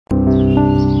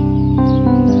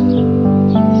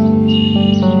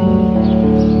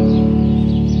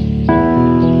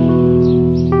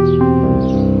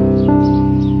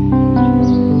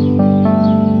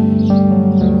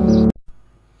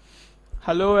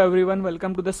Hello everyone,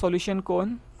 welcome to the solution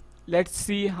cone. Let's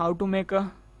see how to make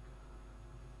a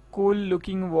cool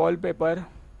looking wallpaper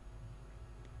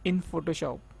in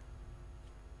Photoshop.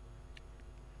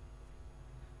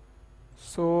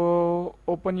 So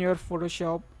open your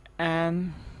Photoshop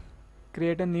and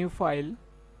create a new file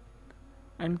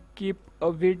and keep a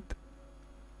width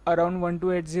around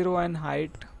 1280 and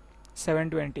height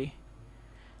 720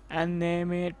 and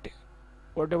name it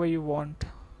whatever you want.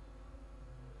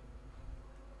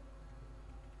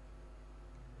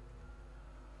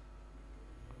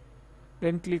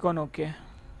 Then click on OK.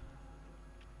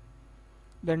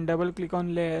 Then double click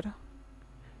on layer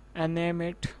and name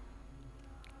it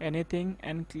anything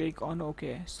and click on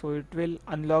OK, so it will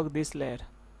unlock this layer.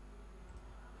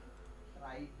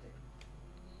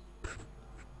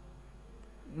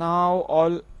 Now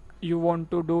all you want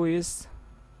to do is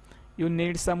you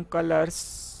need some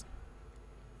colors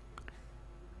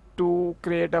to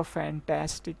create a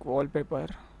fantastic wallpaper.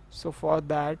 So for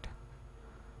that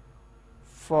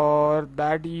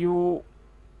you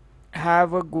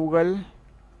have a Google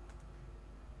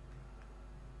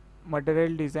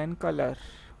material design color.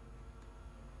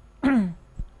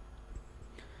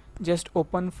 Just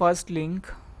open first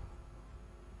link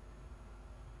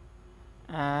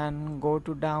and go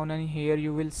to down, and here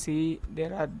you will see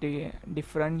there are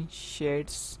different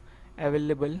shades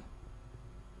available.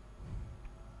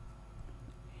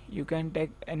 You can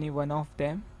take any one of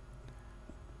them.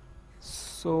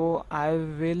 So I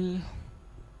will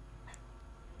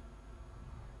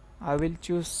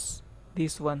choose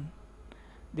this one,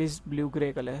 this blue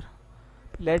gray color.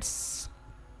 Let's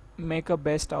make a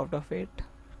best out of it.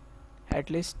 At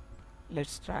least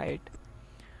let's try it.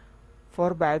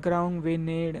 For background we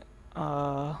need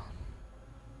a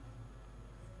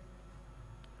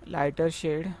lighter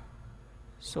shade,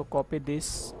 so copy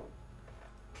this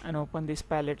and open this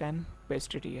palette and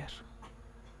paste it here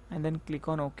and then click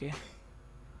on OK.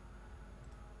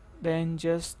 Then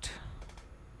just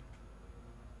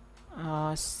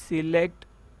select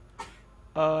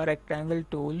a rectangle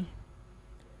tool,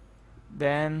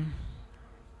 then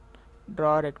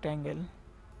draw a rectangle.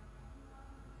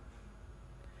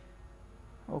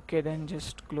 Okay, then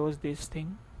just close this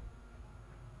thing.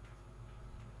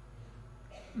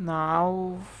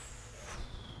 Now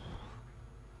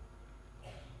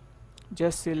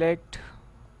just select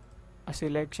a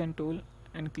selection tool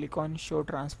and click on show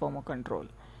transformer control,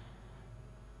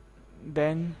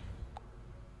 then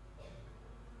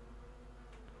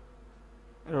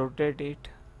rotate it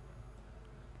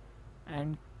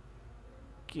and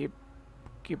keep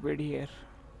it here.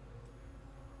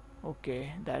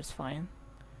 Okay, that's fine.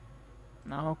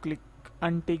 Now click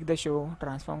untick the show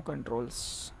transform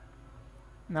controls.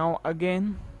 Now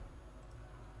again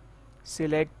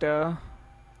select a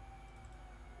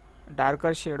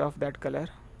darker shade of that color,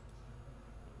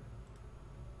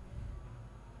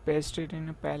 paste it in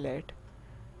a palette,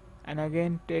 and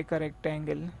again take a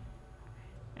rectangle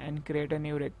and create a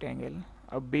new rectangle,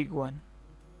 a big one.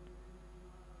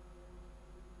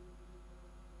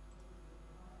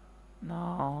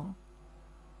 Now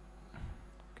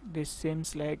this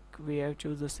seems like we have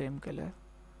choose the same color,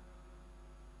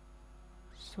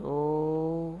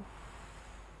 so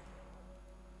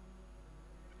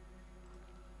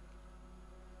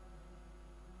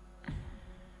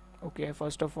okay,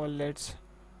 first of all let's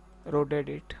rotate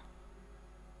it.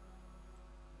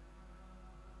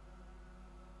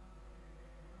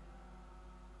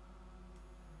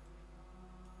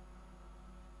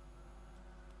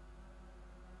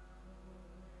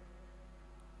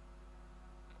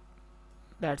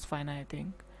 That's fine, I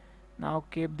think. Now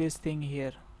keep this thing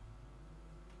here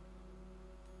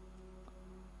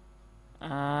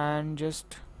and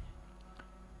just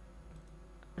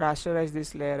rasterize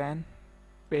this layer and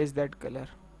paste that color.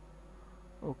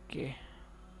 Okay,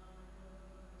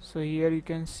 so here you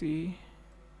can see.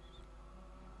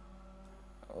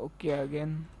 Okay,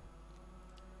 again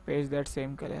paste that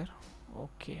same color.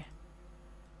 Okay,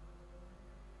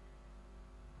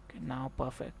 now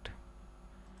perfect.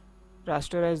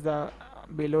 Rasterize the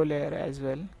below layer as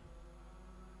well.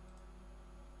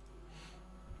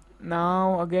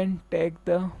 Now again take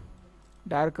the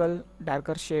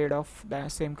darker shade of the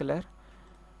same color,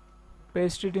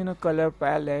 paste it in a color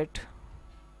palette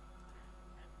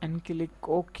and click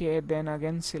OK. Then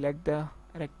again select the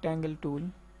rectangle tool,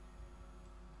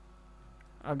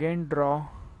 again draw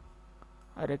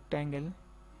a rectangle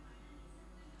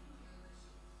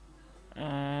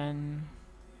and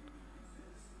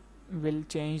we'll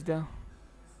change the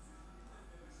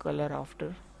color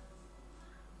after.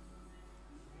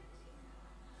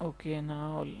 Okay,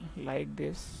 now like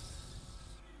this.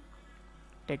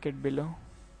 take it below.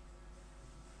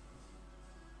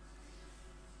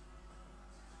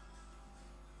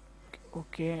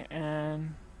 Okay,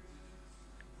 and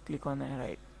click on the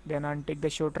right. Then untick the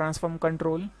show transform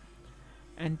control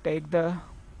and take the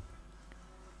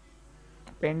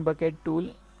paint bucket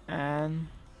tool and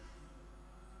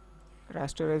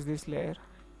rasterize this layer.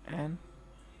 And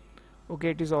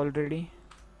okay, it is already.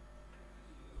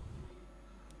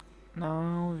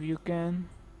 Now you can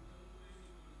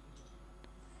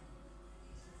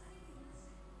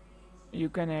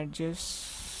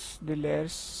adjust the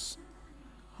layers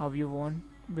how you want.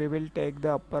 We will take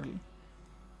the upper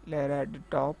layer at the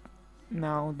top.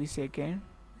 Now the second.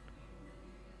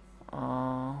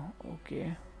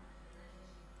 Okay,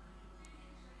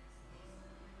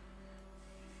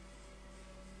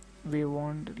 we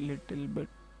want little bit.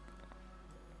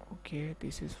 Okay,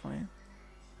 this is fine,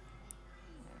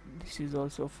 this is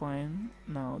also fine.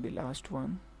 Now the last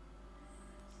one,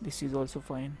 this is also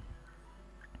fine.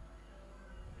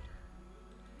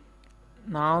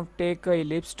 Now take a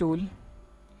ellipse tool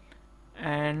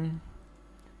and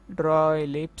draw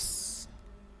ellipse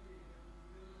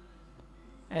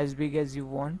as big as you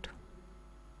want,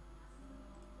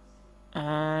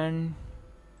 and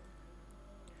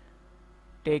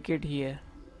take it here.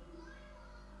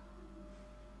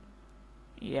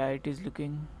 Yeah, it is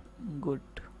looking good.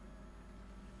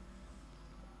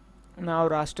 Now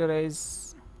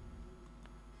rasterize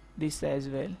this as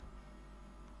well.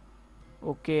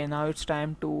 Okay, now it's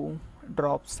time to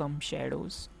drop some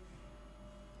shadows.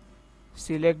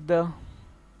 Select the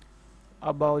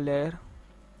above layer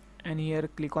and here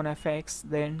click on FX,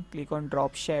 then click on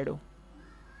drop shadow.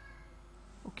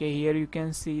 Okay, here you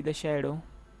can see the shadow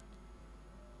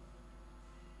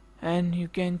and you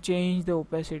can change the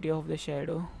opacity of the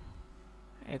shadow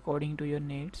according to your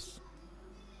needs.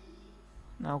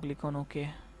 Now click on OK.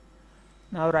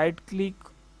 Now right click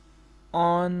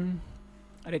on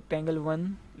rectangle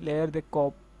 1 layer, the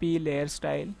copy layer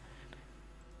style,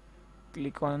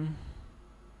 click on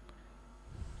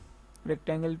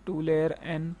rectangle 2 layer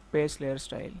and paste layer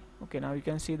style. Okay, now you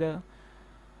can see the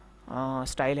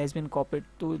style has been copied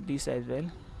to this as well.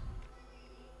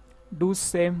 Do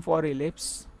same for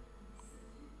ellipse.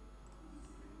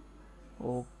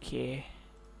 Okay,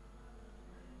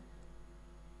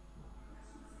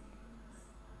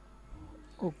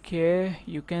 okay,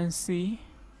 you can see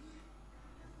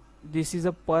this is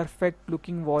a perfect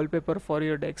looking wallpaper for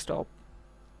your desktop.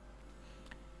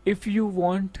 If you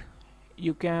want,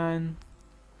 you can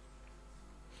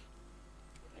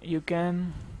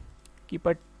keep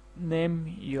a name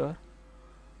here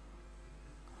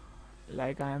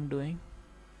like I am doing.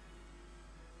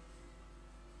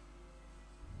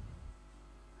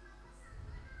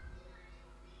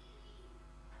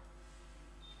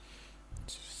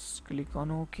 Just click on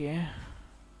OK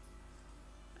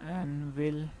and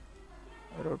we'll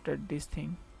rotate this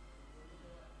thing.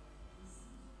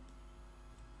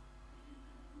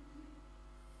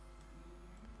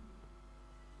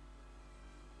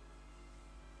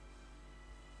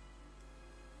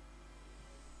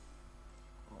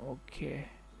 Okay,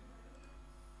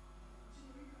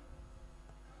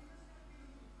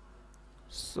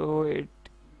 so it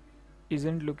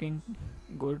isn't looking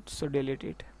good, so delete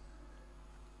it.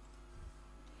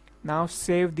 Now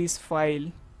save this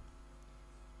file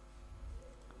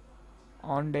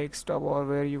on desktop or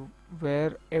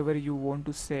wherever you want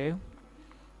to save,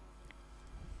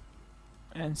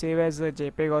 and save as a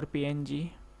JPEG or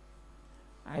PNG.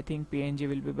 I think PNG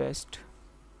will be best,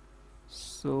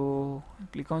 so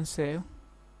click on save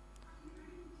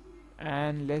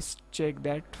and let's check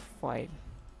that file.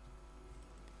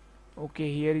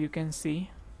 Okay, here you can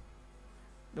see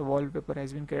the wallpaper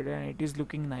has been created and it is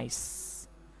looking nice.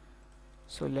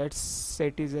 So let's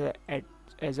set it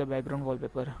as a background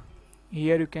wallpaper.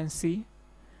 Here you can see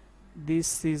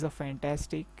this is a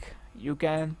fantastic. You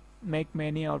can make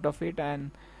many out of it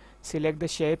and select the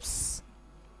shapes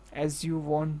as you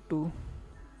want to.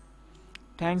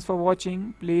 Thanks for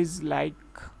watching. Please like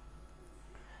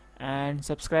and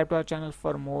subscribe to our channel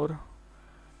for more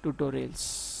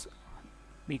tutorials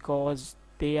because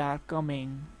they are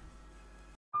coming.